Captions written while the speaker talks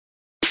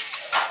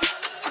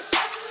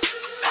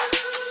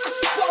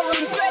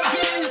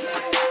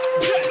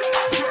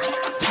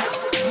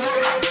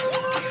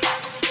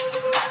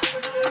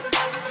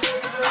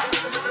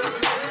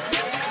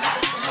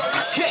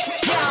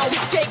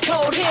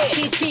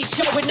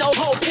keep showing no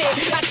hope here.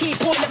 I keep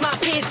pulling my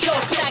peers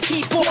close, but I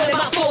keep pulling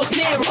my foes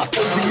nearer.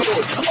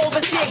 Overlord,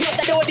 overseer, hit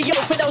that audio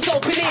for those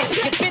open ears.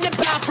 You've been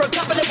about for a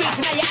couple of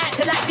weeks, now you're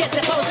acting like you're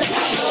supposed to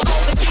be.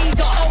 Open keys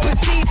or open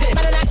season,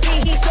 man like me,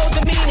 he's so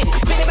demeaning.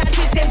 Been about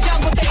this them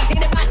jungle days,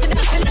 ain't about to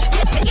nothing, let's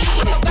get to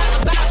eating.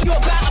 About, you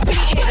about to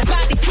beat it.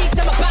 About these streets,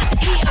 I'm about to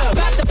eat them.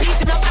 About the beat,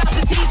 and I'm out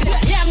the season.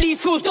 Damn, these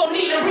fools don't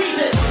need a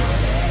reason.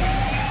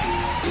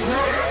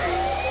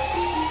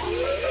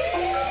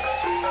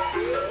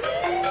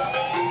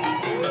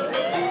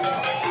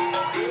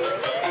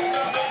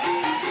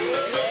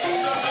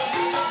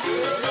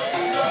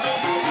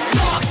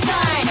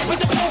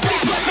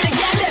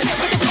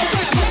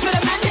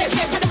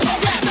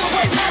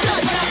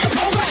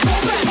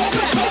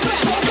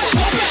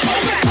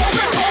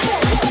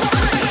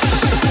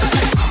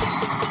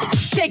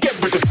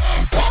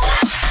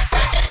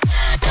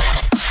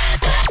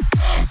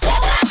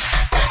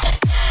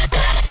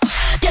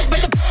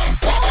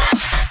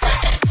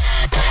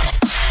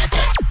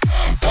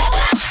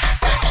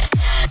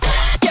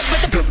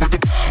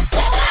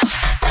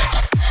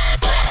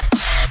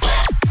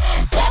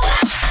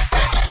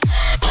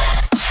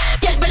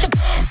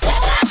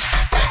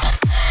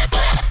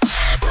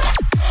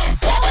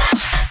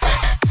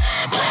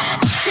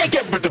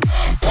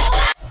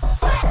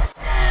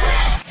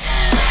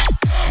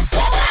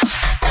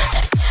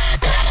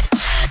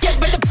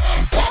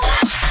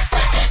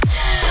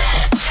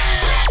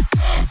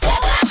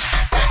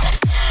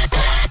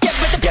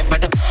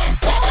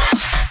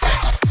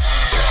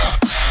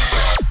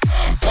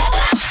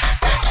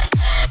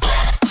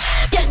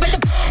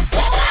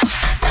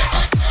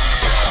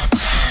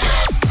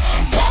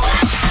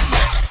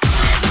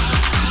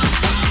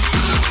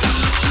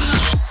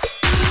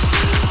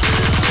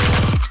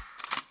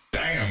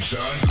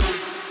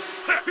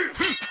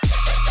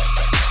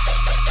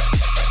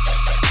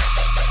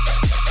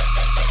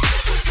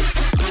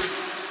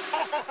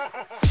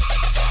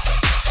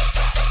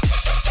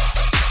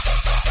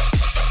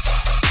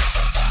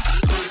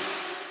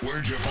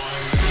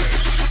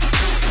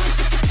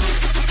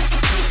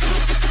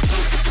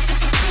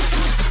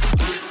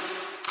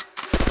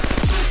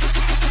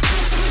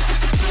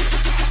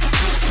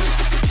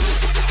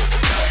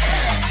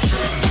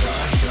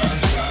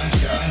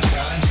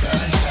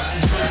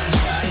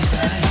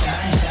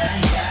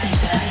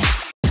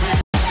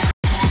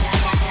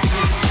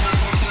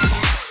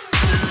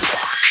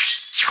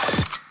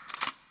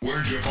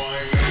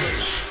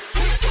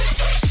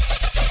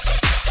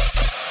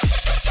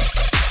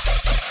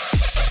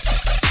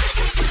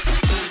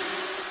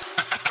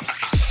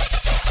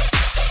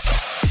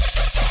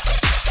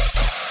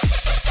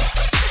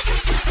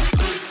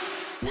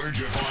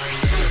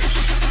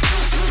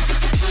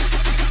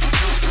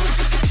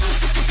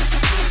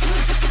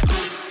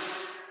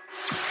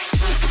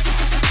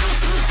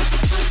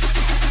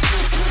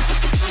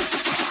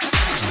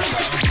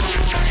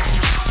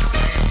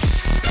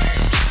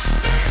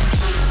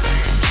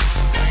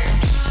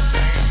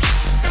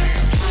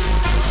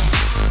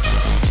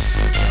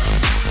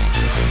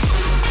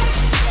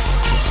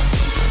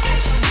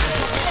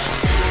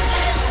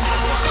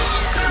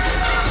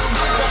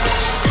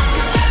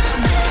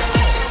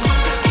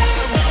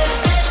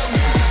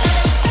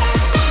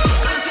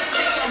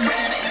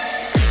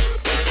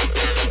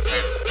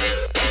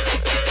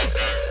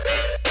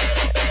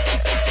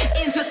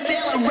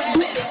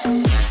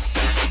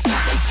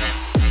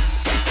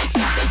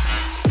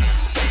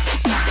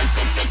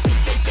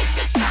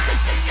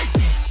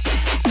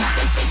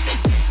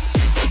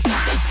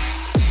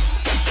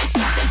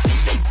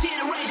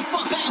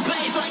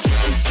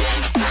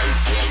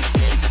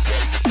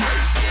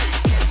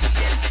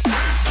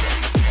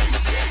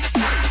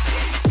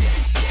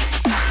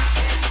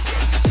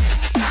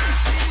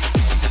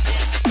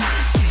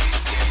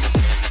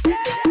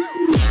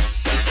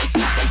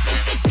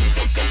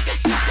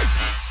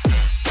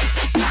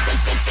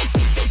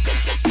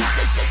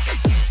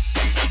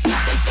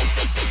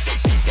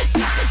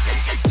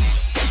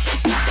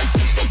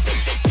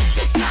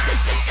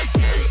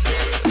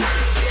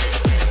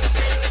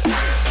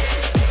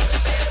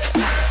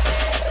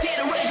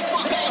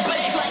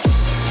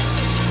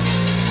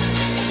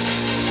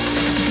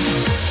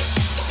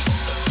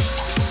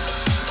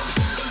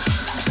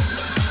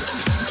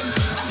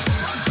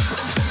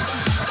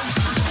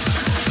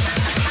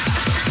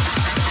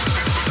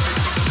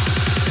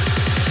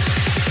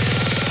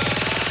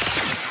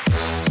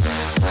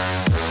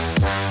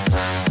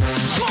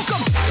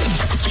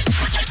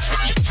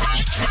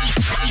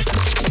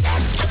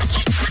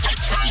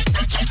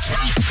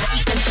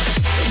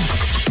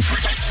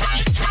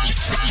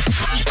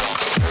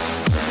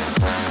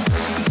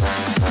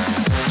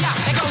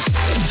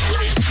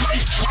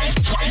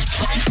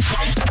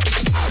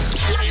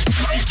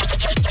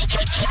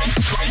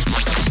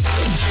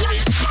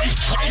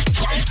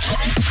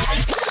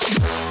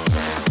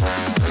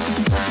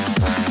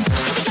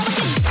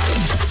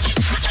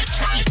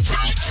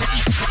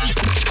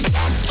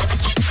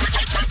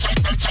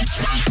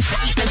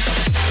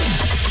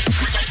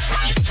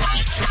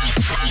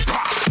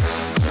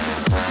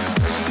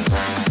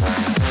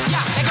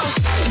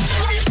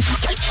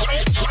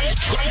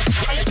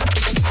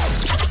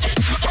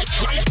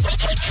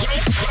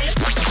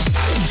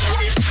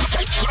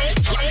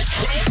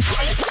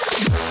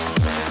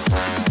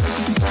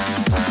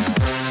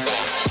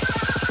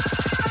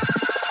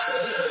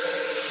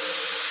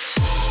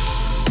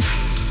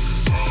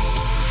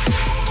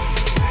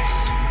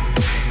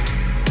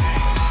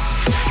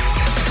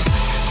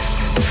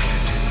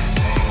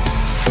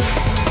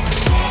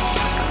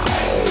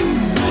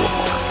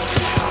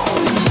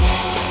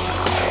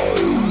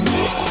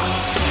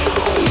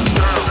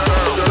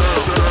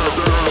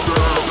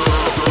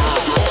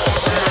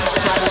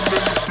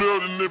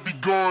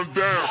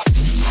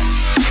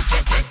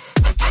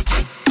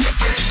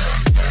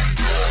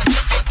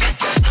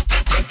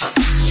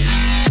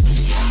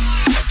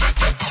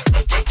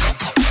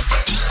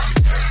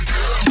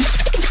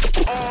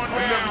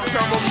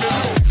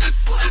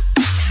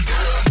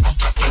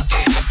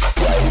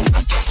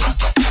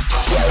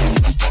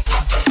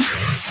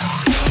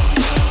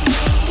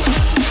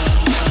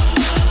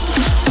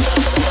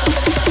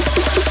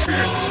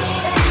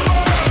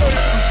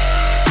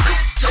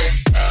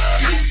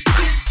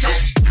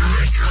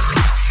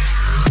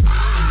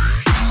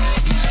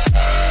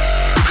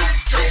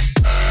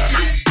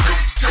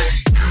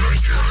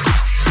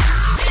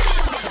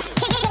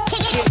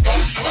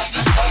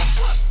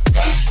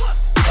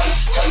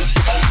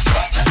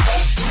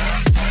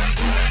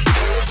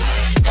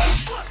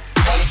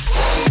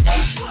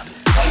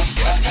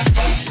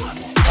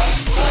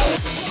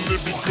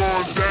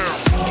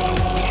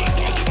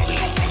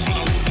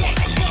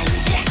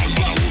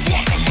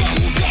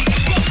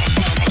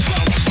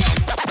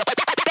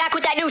 Back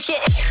with that new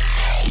shit.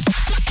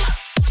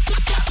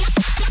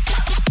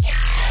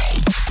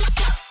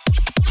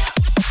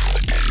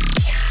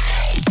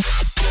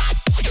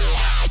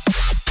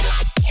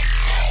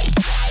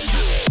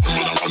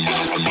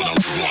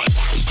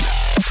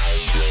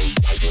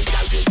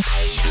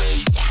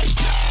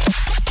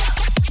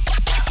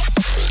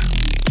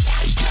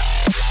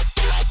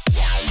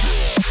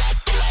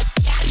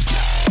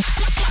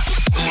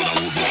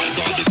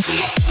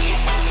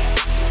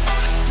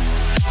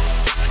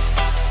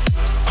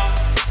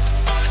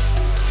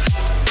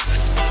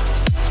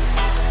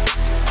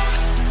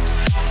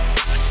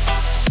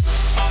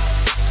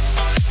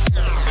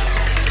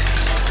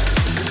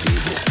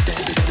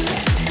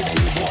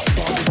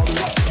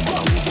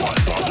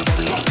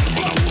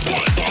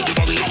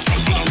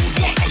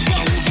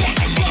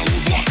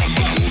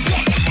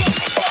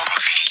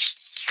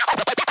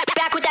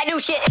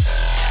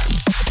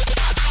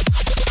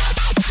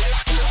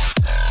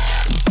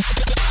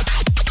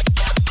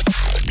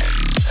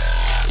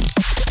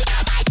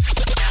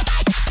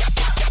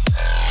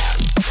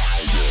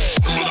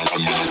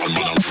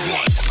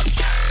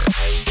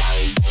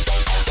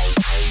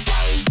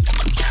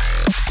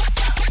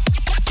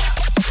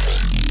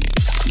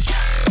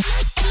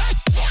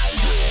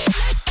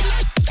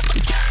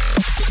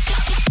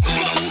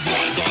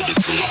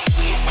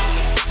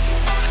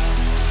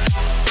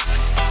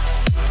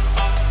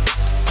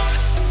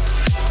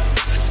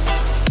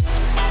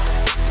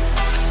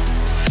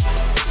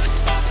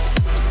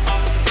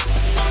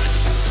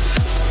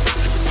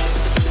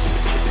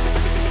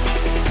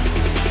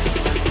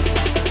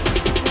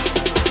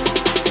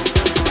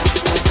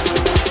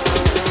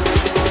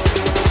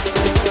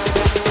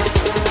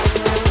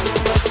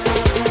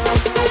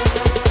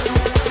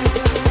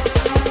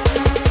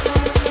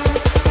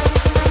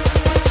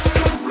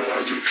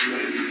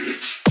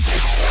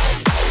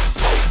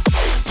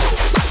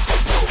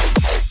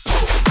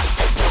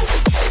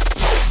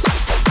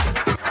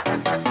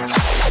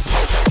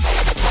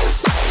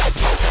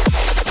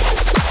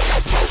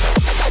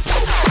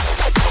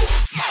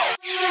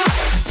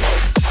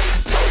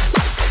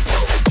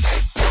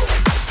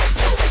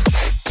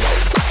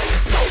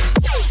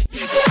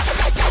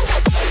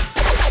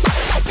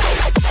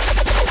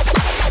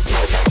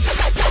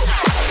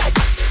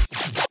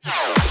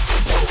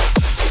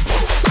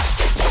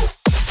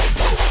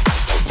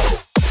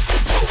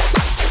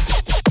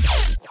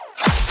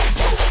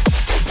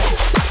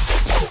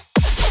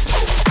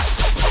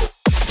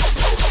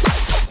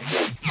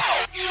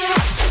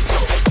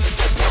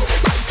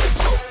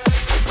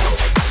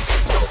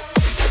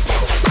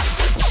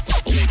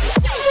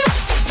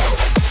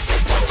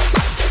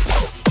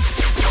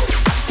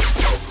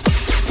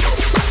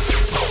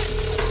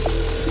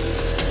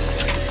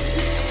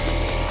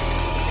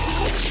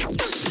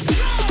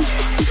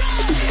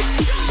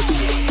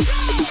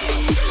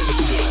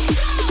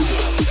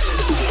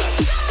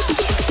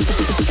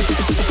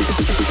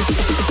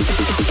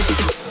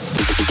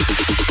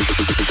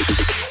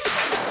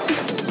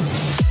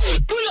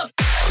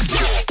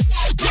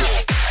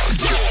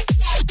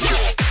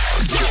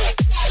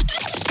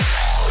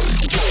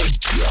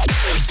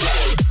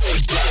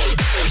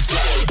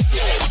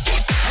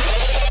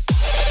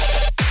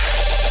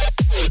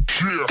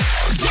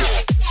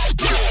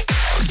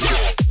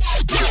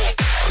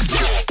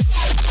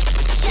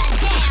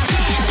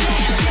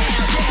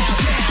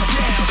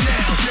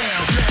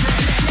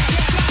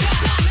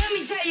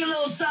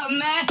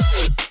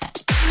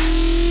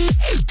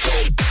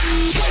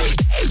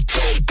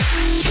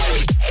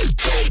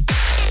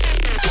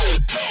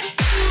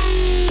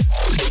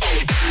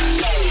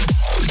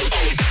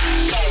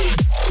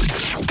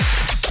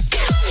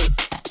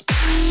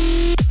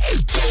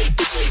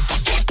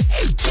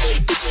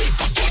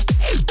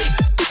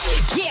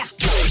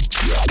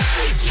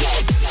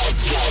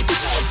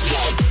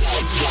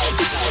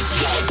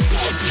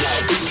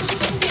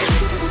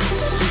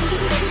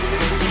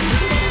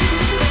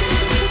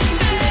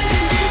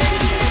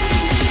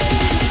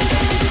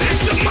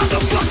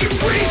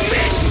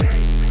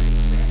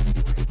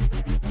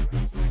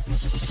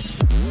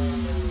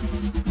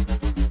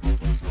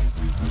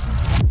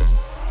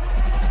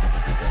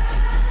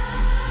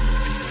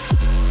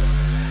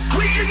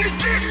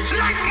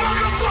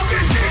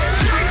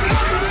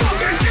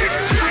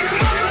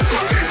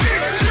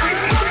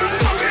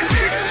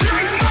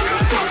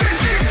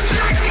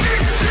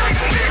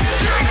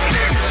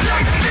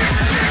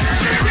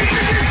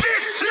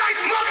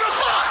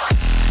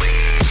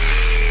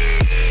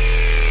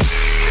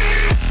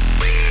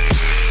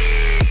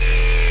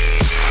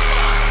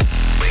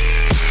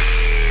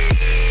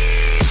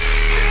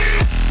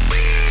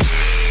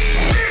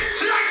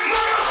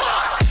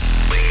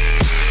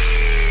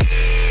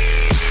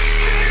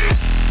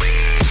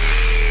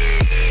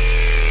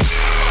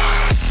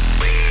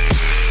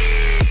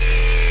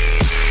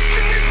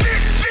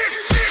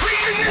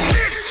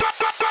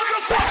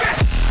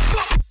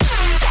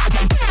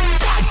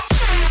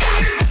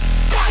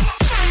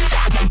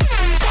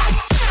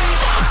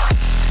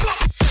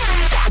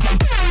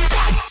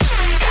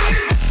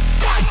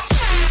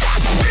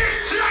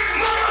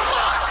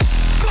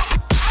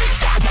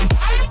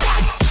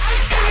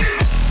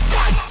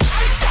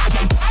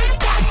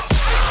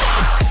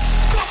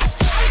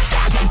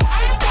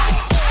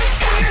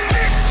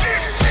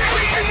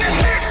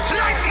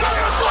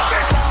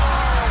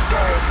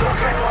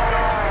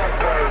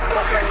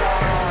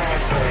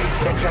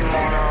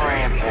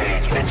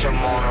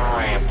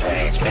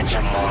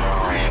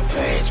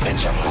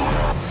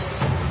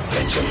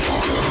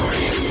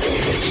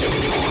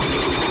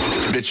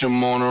 Bitch,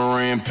 I'm on a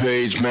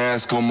rampage,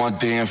 mask on my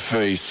damn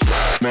face.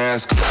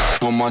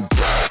 Mask on my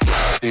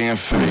damn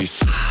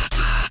face.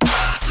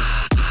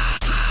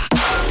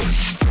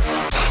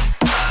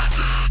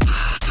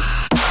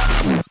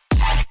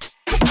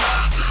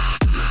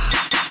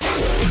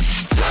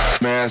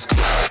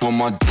 Mask on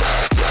my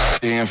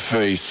damn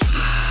face.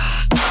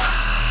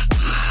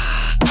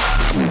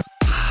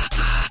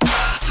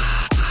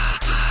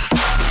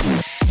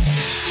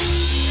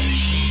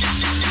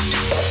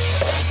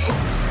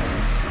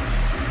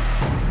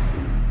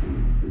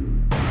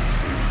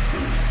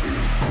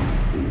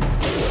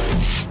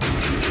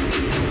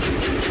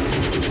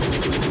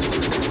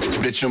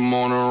 Bitch, I'm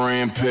on a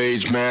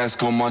rampage,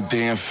 mask on my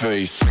damn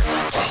face.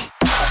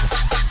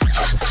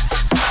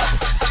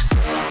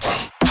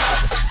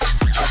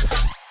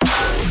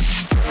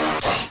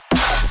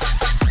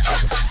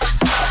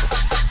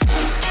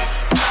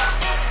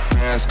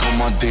 Mask on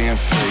my damn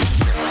face.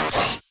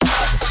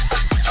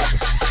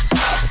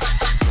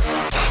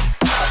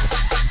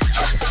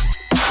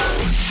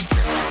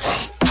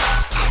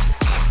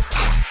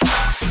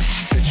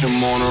 Bitch,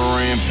 I'm on a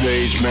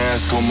rampage,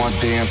 mask on my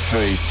damn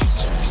face.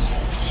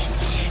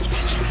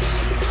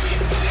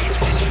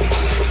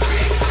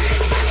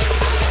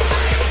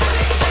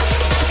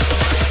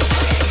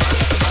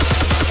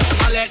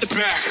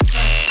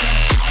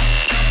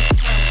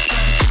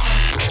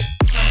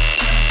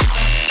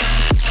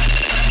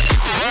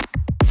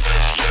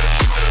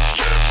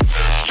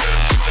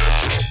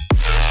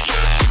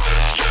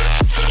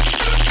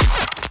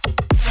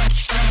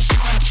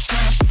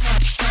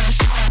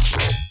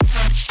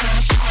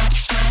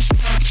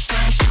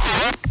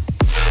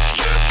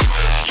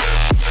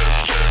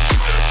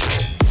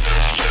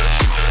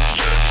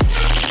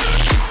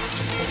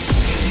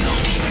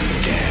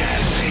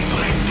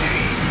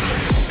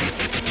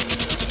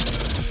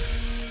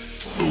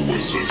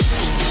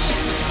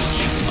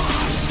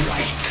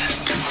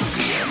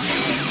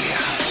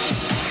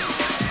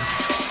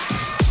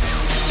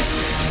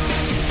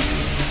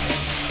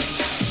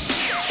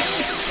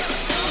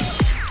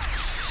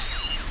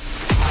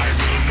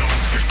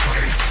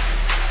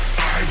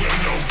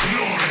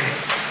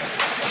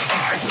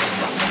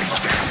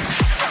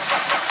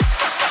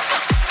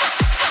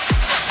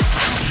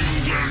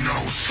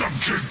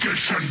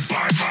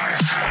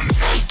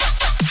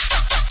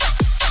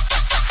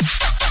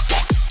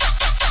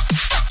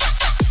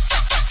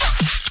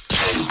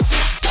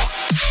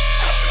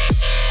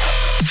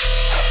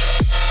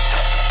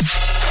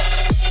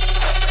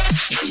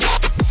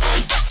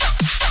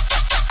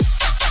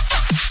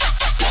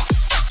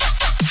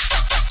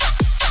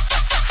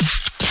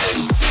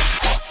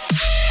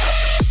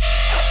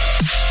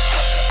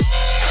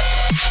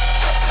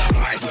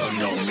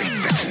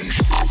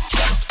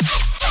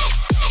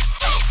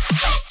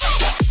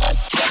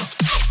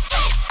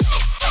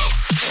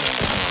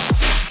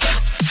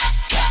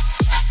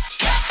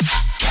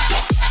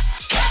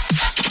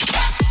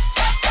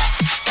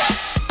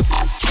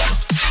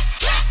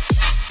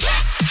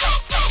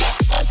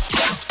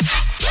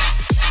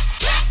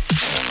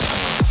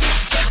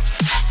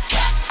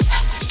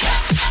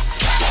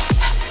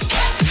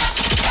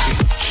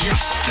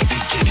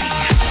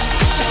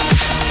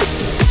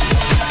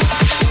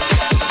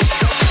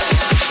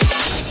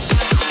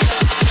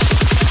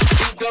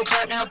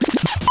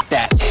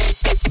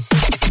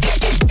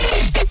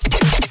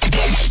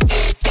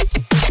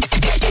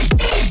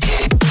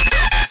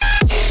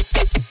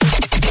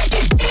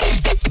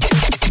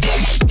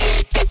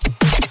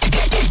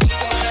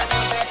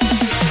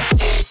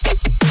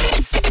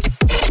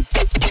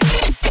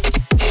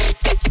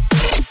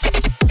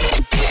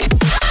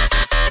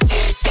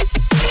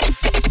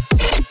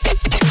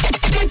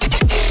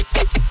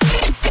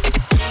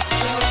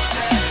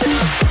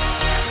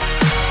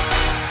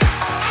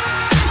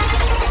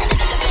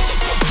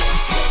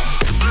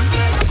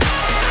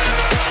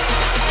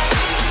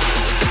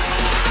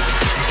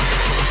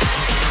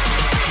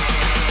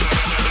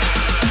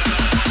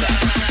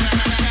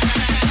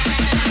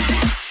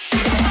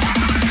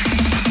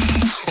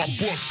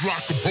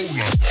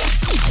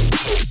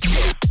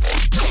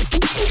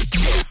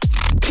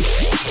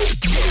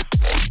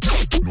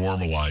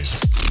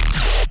 Normalized.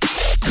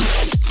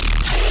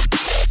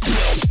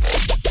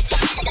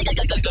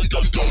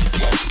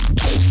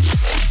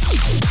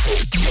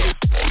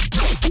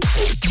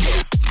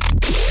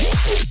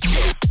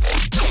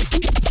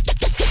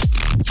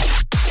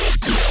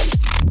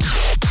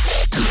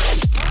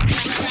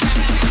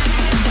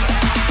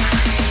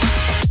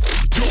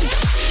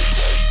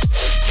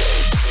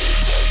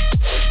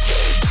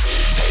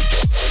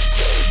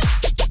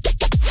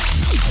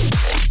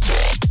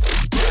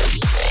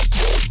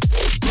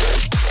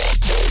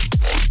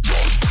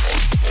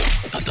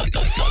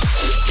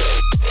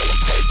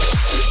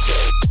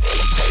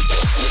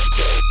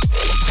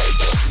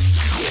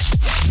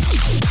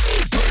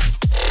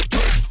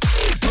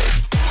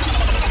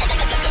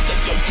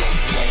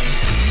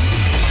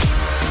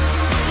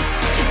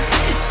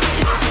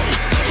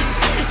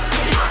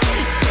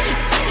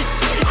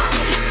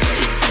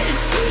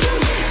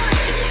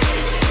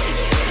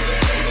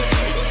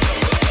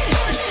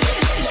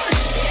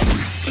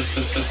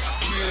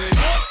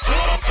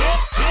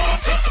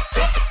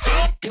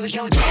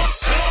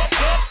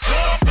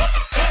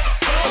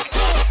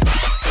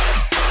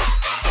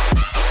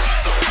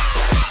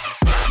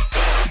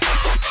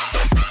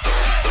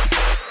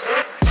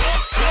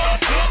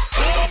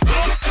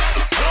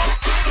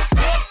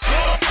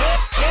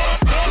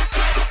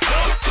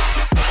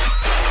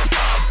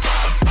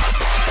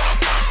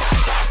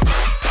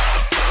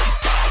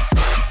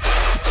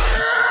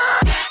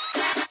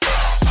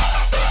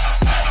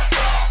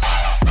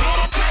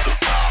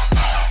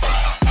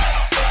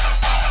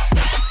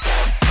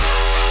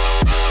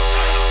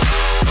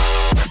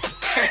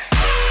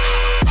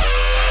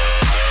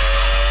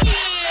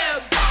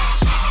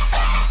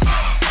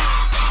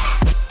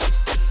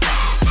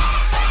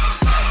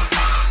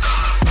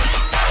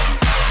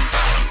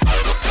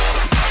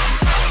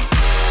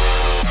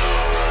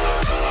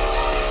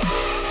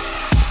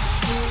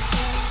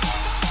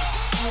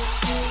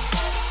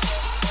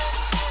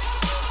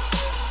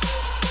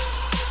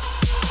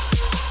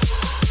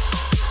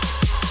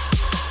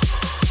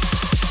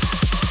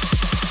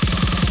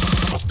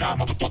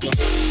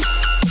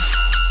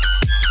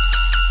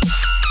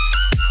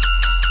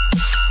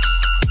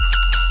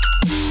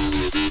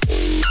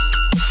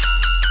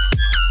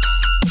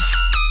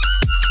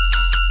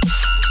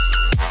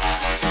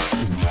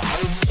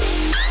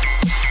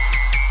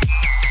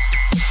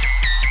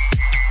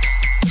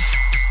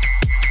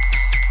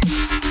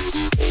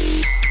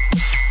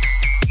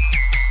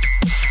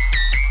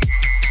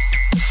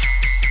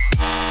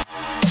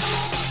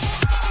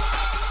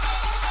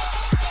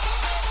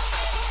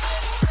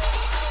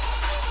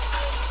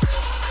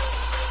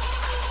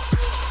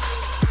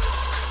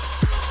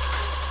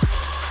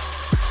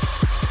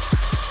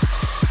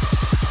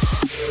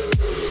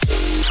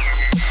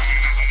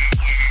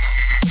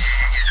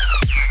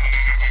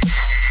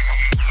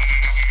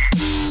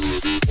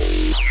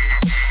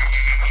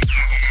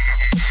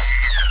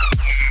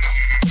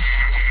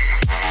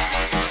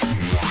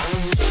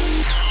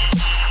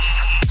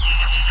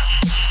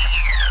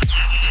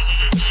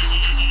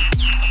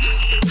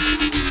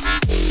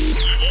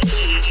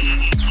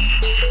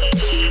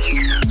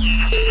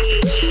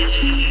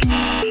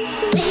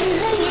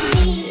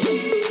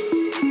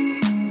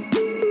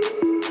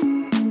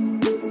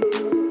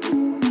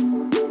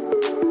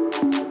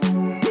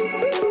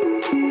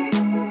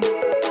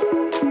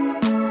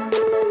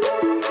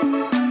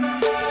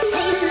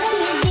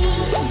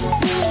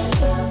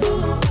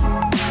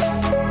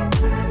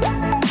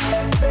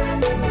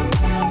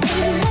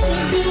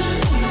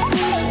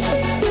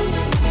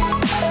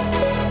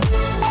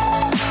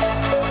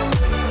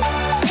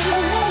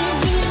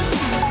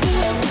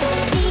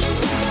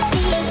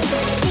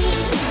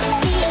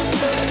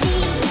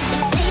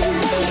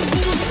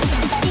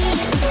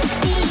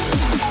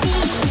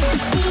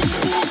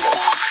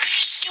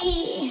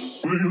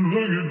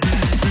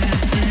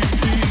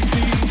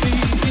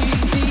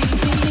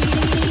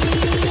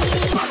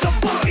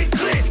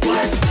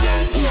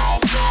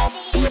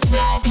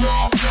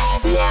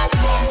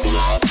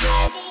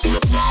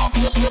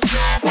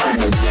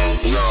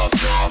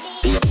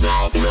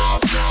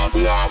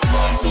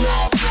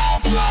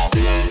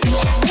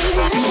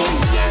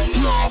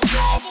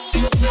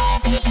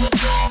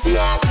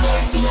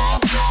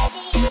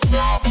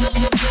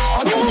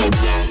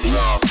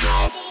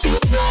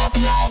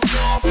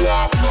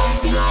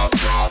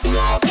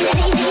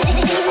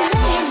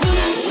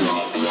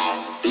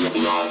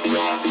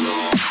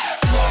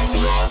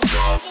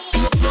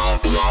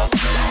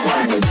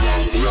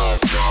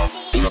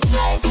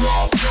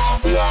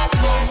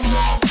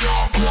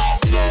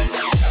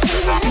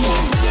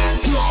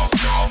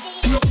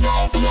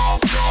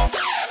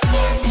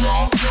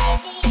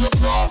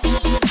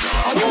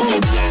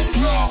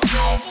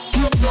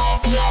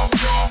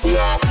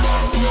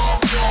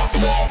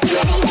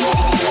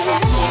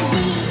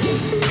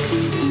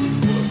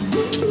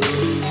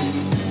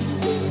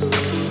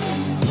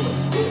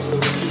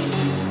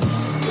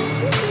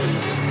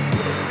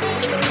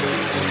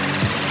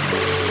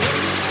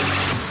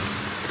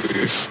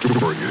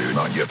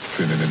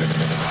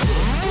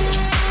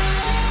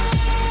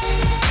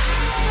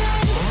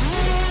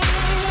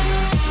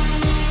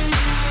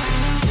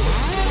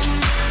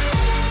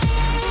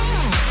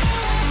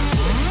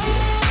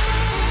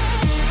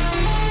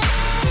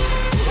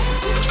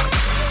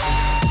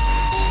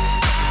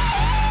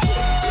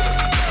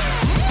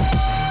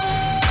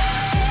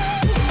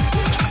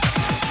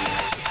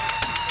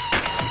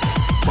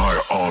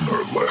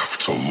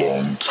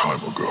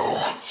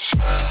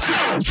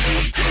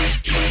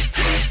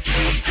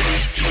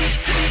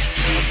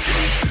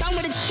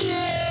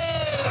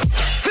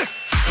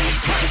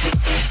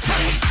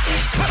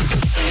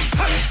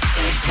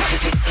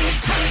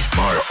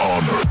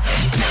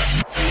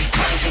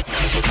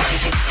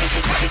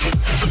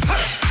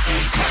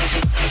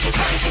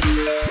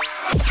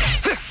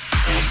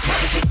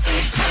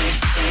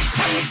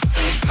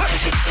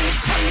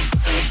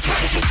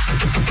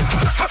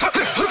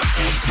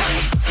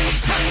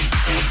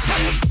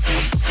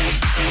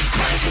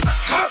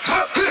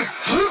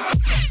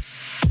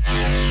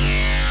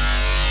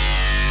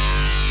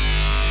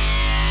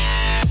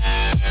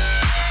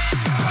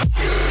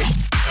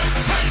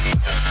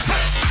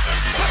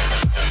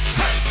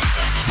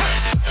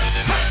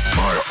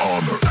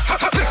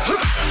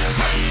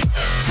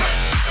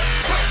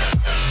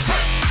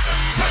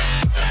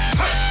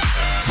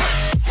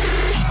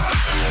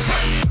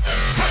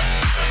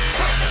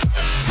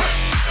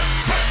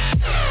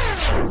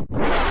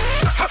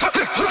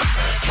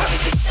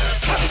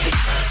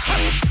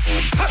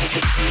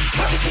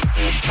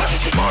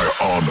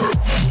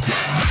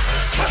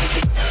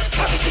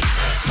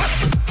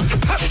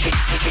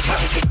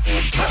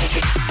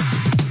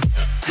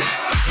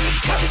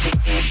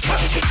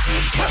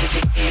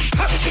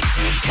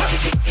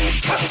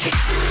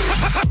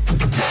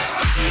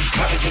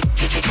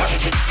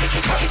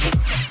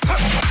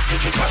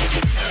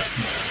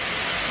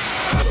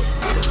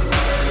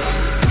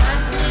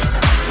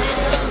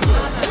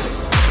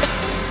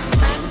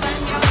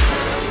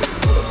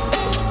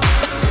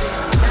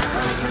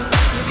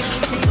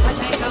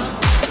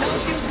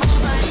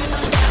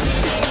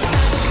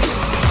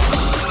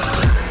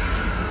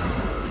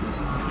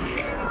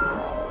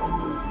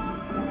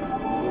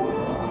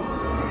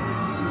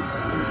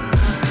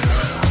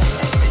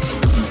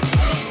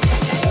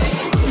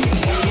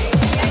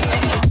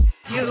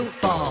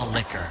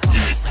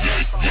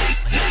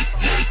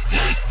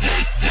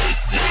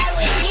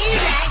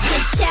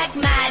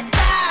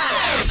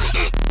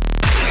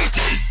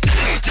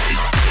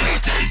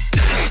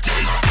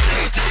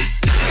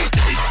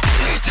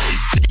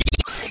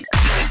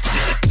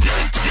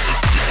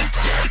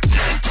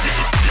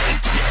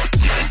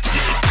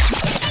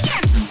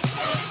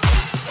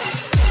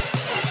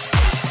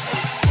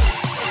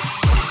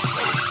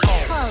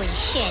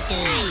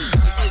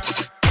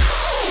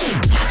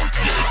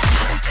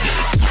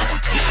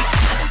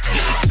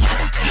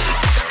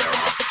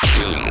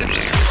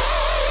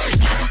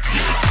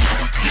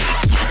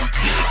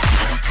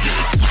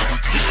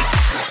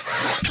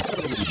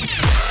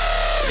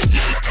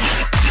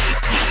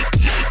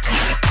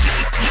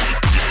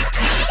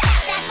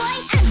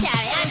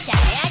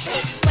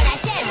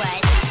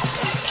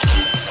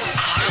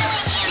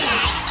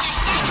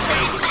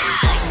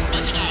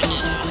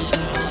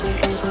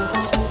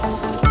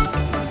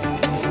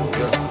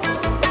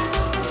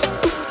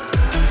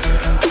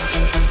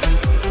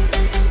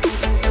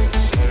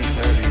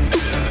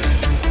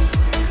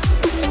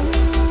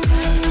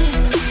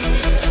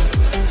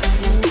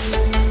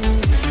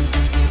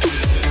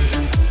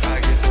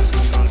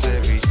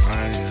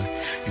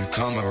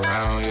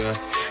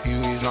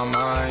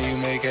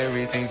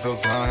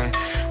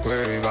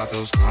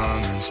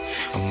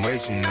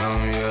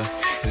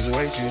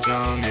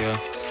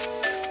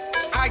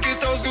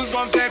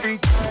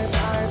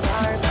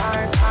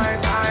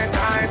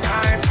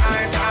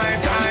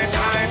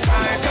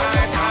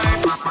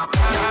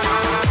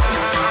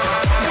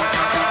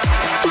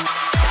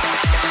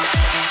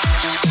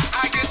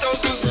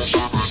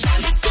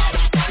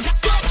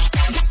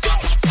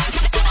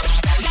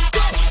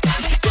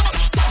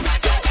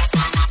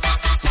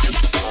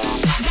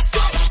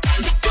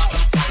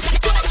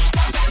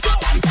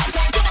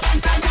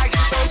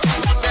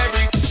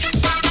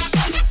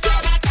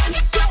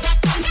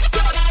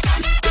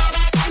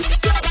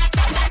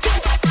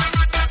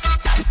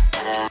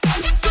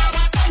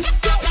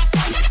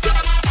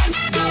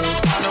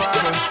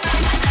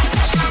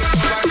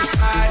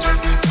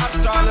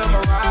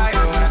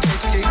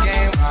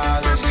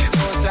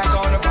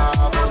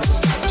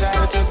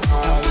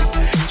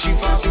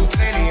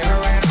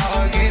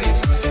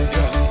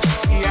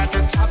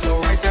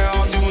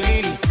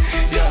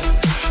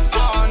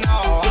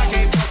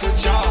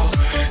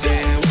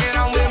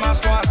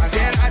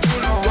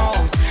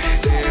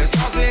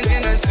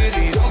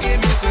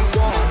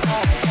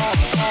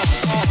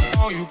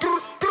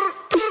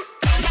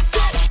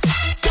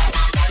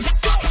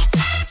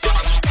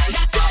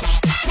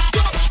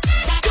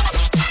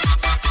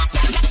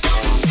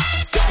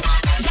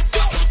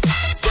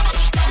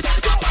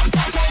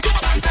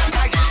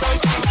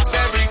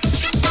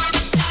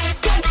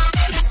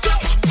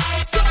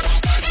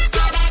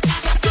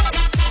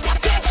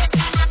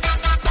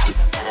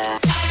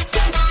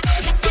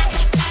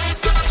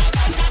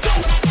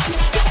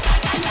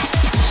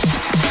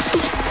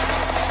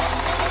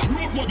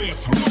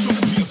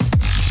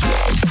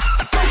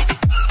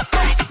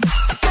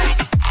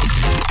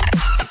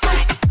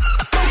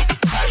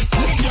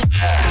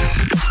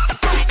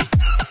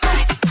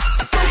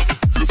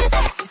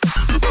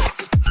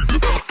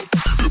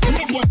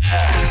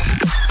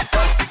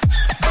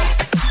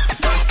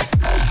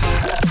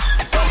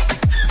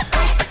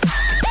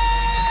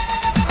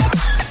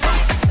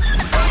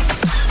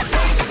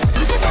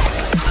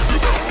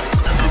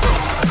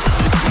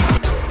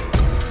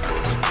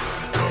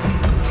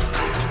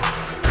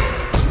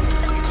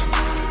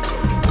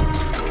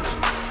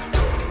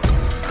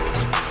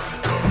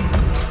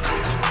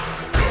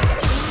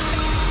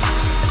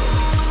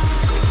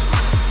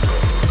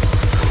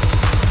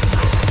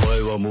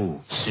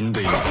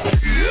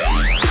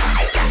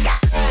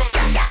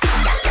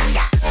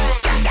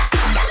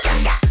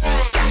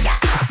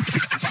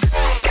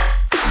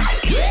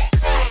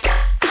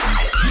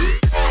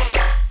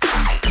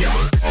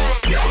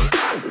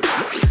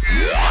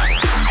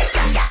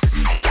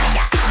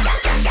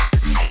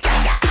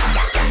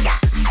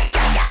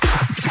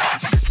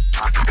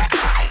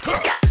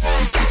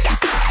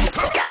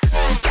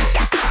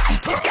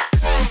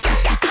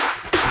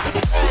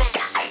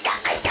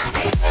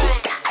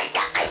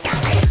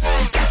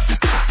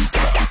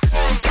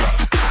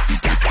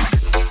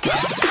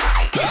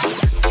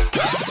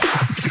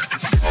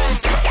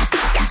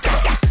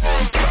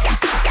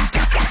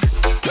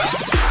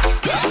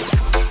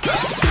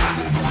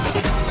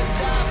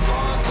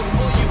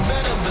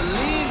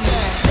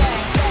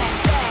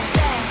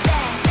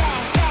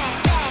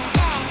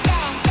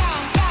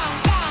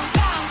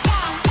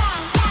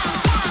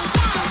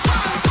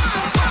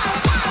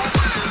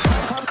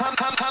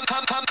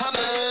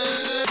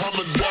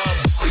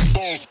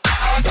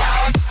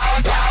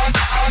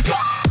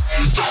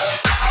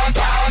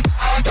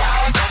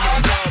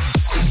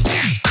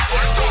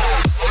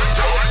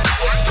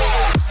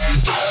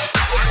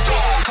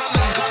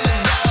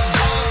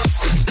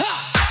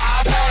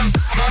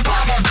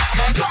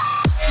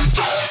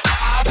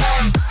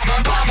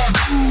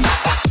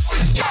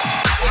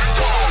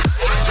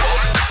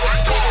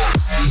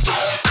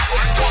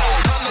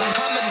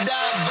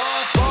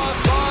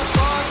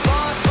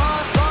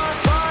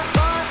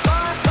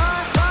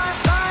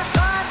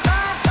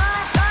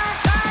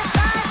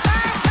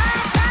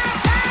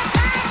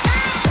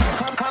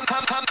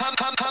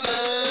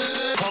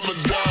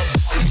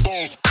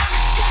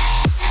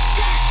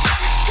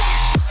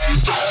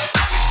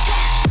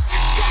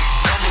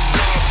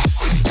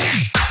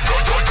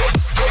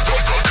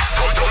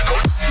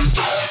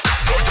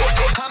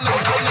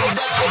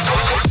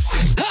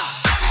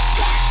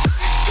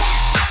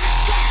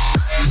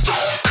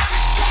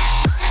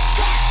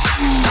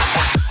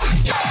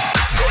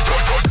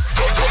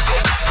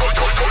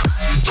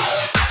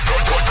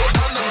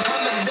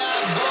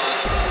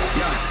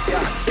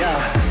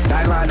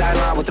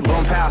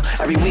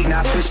 Every week now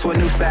I switch to a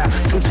new style.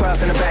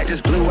 212s in the back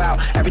just blew out.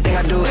 Everything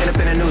I do end up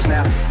in the news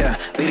now. Yeah,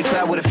 lead a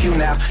club with a few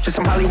now. Just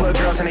some Hollywood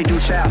girls and they do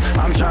chow.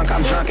 I'm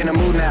drunk in the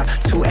mood now.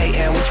 2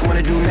 a.m. What you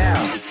wanna do now?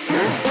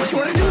 What you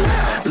wanna do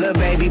now? Little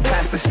baby,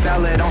 pass the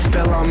Stella. Don't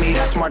spill on me,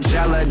 that's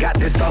Margella. Got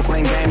this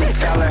Oakland game to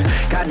tell her.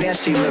 Goddamn,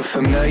 she look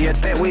familiar.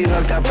 Think we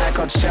hooked up at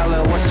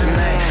Coachella. What's her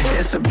name?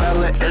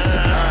 Isabella.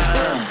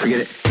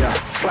 Forget it. Yeah.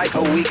 It's like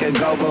a week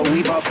ago, but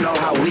we both know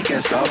how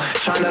weekends go.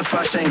 Tryna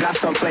function, got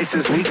some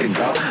places we could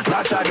go.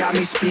 Lockjaw got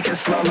me speaking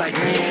slow like,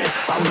 man,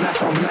 I'm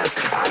blessed.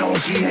 I don't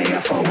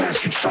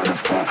GAFOS, you tryna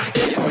fuck.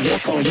 Yes, oh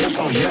yes, oh yes,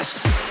 oh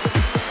yes.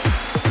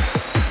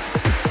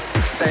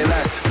 Say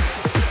less.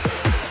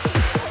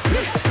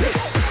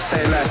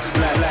 Say less.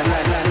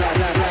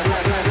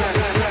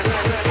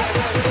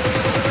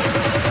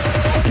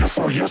 Yes,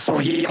 oh yes, oh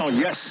yeah, oh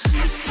yes.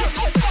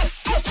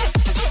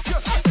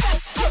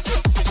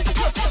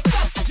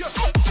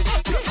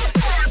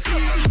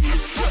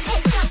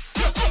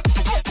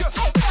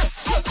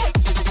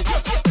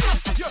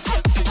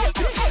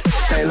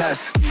 Say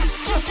less.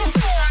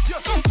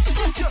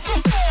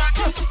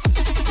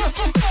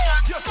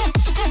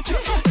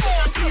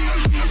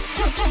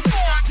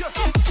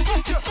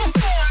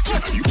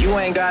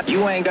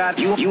 You ain't got.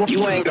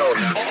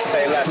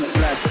 Say less.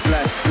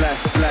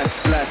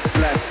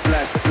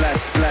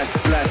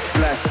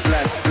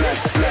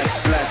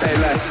 Say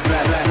less.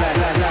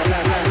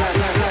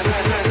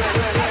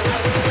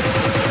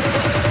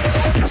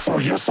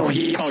 Yes, oh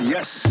yeah, oh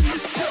yes.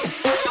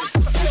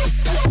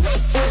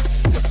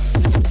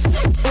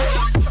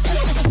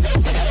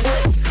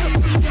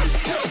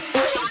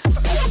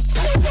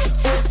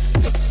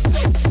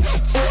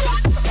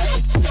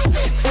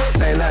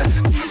 Say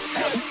less.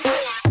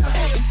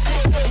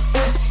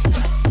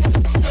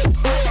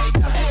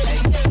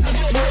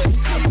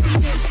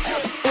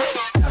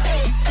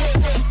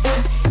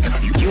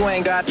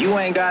 You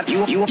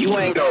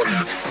ain't got.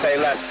 Say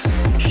less.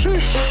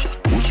 Sheesh.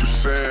 What you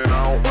saying? I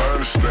don't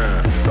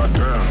understand.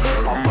 Goddamn,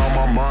 I'm out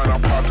my mind. I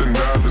popped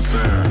another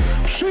Zan.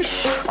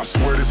 Sheesh. I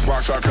swear this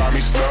lockshot got me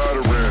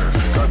stuttering.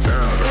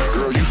 Goddamn,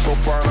 girl, you so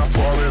fine. I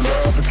fall in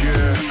love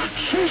again.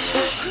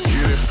 Sheesh.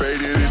 Getting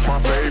faded is my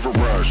favorite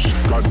rush.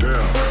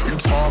 Goddamn, you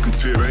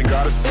talkative, ain't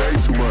gotta say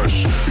too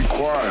much. Be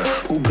quiet.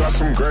 Who got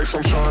some grapes?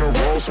 I'm trying to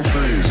roll some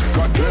trees.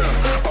 Goddamn,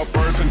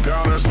 uppers and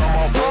downers, I'm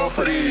on roll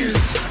for these.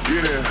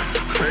 Getting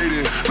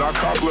faded, not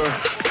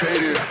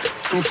complicated.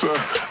 Too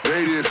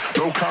sedated,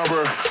 no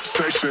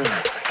conversation.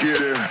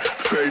 Getting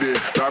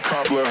faded, not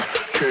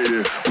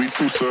complicated. We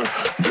too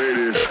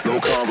sedated, no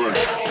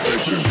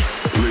conversation.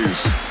 Please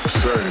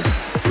say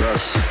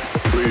less.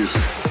 Please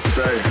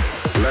say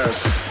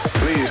less.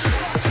 Please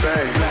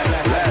say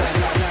less.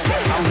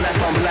 I'm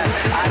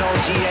blessed. I don't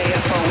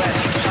GAFOS.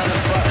 You tryna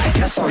fuck?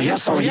 Yes, oh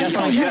yes, oh yes,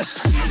 oh yes.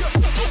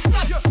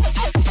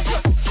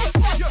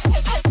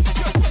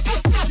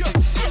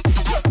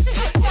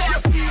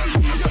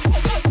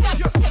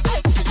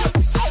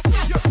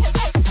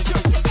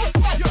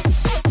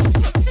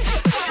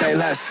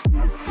 less.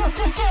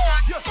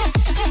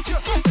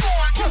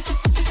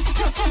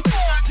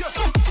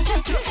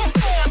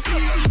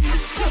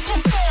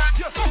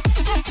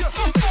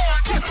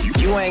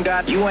 You ain't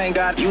got, you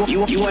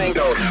ain't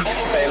go.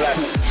 Say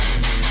less.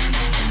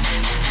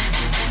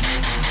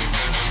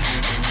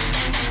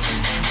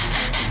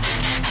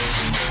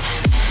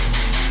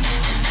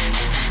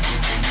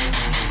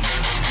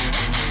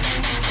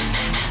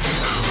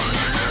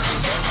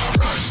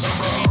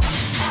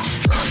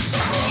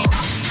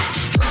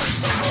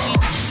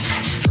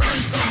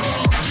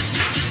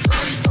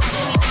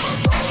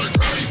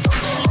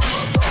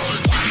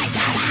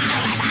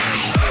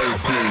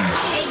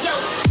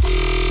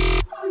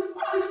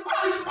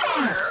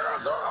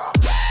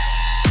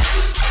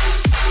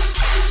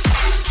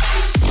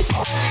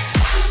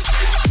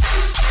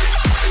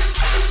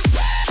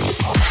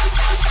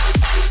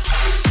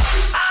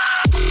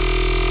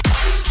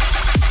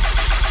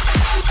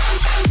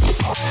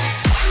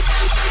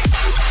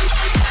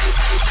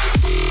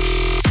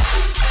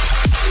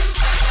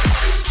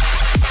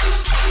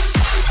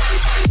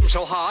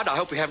 So hard, I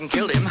hope we haven't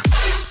killed him.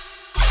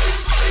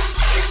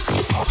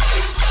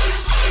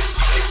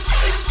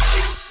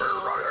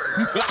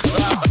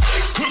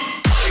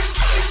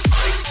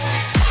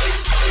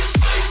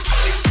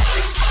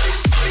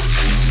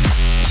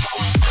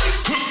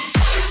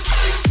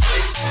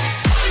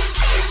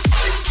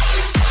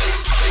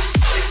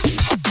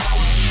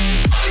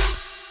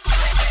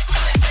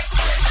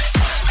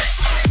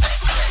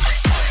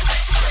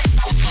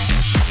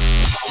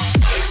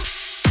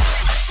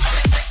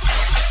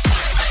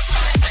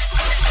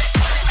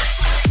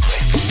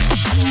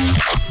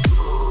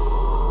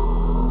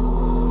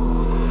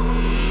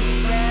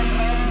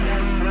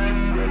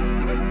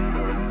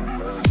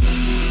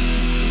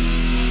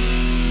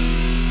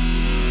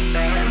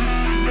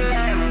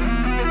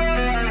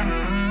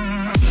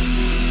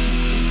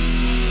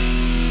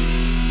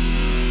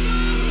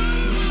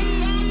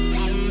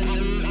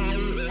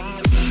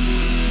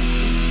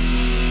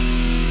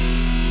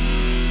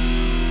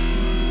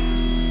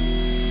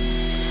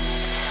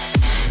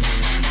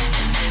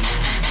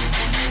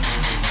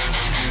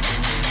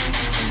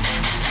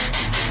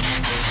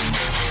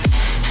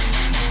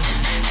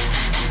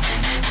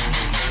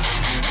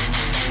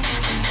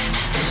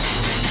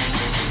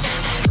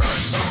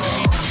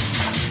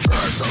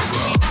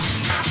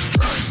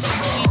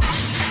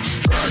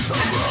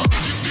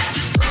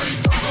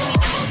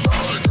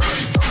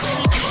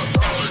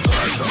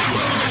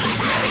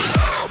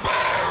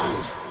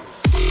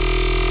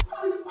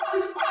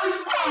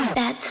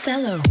 That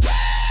fellow.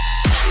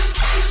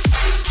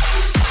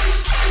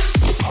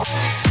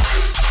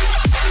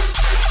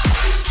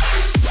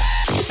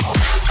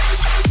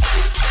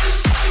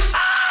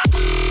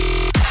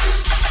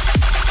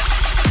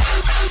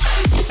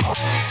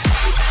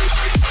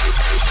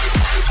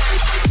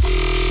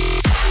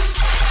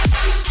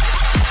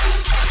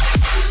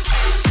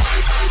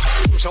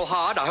 So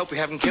hard, I hope we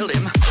haven't killed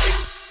him.